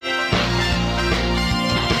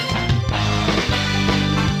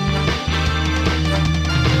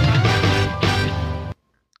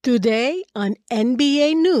Today on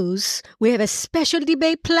NBA News, we have a special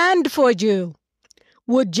debate planned for you.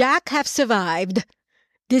 Would Jack have survived?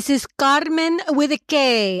 This is Carmen with a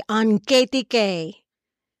K on KTK.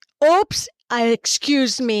 Oops,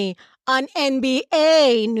 excuse me, on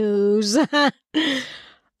NBA News.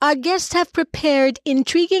 Our guests have prepared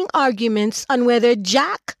intriguing arguments on whether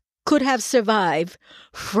Jack could have survived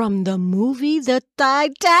from the movie The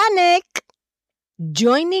Titanic.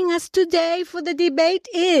 Joining us today for the debate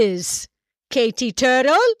is Katie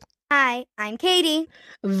Turtle. Hi, I'm Katie.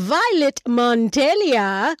 Violet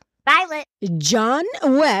Montelia. Violet. John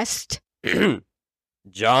West.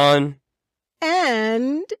 John.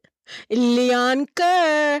 And Leon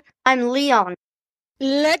Kerr. I'm Leon.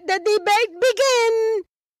 Let the debate begin.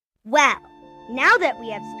 Well, now that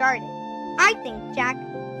we have started, I think Jack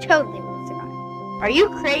totally will survive. Are you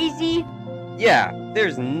crazy? Yeah,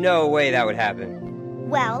 there's no way that would happen.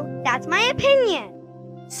 Well, that's my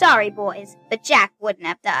opinion. Sorry, boys, but Jack wouldn't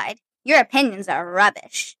have died. Your opinions are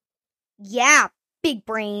rubbish. Yeah, big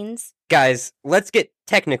brains. Guys, let's get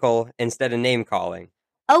technical instead of name-calling.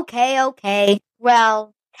 Okay.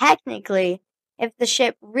 Well, technically, if the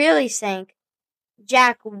ship really sank,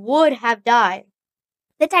 Jack would have died.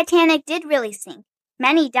 The Titanic did really sink.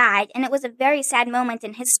 Many died, and it was a very sad moment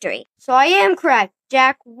in history. So I am correct.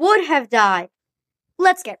 Jack would have died.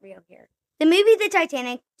 Let's get real here. The movie The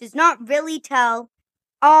Titanic does not really tell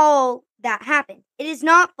all that happened. It is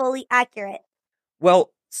not fully accurate.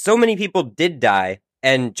 Well, so many people did die,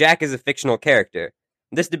 and Jack is a fictional character.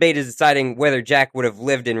 This debate is deciding whether Jack would have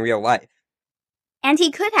lived in real life. And he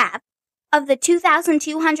could have. Of the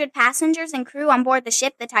 2,200 passengers and crew on board the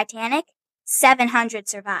ship The Titanic, 700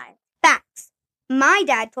 survived. Facts. My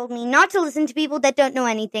dad told me not to listen to people that don't know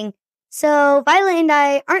anything. So Violet and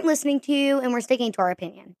I aren't listening to you, and we're sticking to our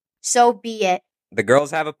opinion. So be it. The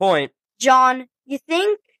girls have a point. John, you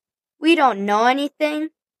think we don't know anything?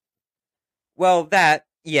 Well, that,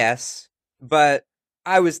 yes. But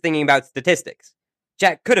I was thinking about statistics.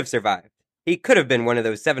 Jack could have survived. He could have been one of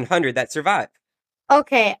those 700 that survived.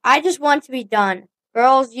 Okay, I just want to be done.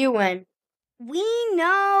 Girls, you win. We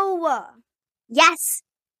know. Yes.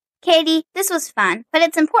 Katie, this was fun, but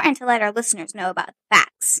it's important to let our listeners know about the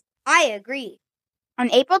facts. I agree.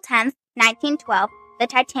 On April 10th, 1912, the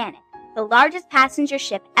Titanic, the largest passenger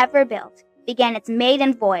ship ever built, began its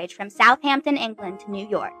maiden voyage from Southampton, England to New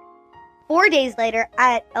York. 4 days later,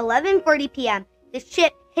 at 11:40 p.m., the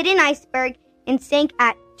ship hit an iceberg and sank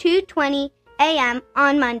at 2:20 a.m.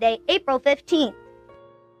 on Monday, April 15th.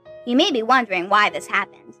 You may be wondering why this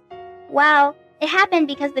happened. Well, it happened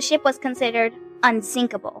because the ship was considered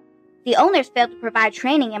unsinkable. The owners failed to provide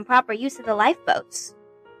training and proper use of the lifeboats.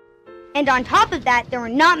 And on top of that, there were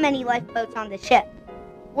not many lifeboats on the ship.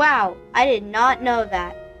 Wow, I did not know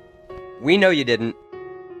that. We know you didn't.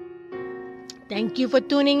 Thank you for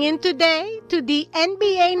tuning in today to the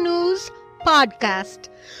NBA News podcast.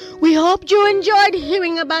 We hope you enjoyed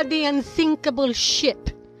hearing about the unsinkable ship.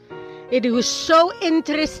 It was so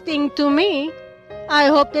interesting to me. I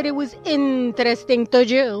hope that it was interesting to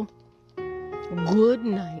you. Good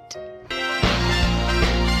night.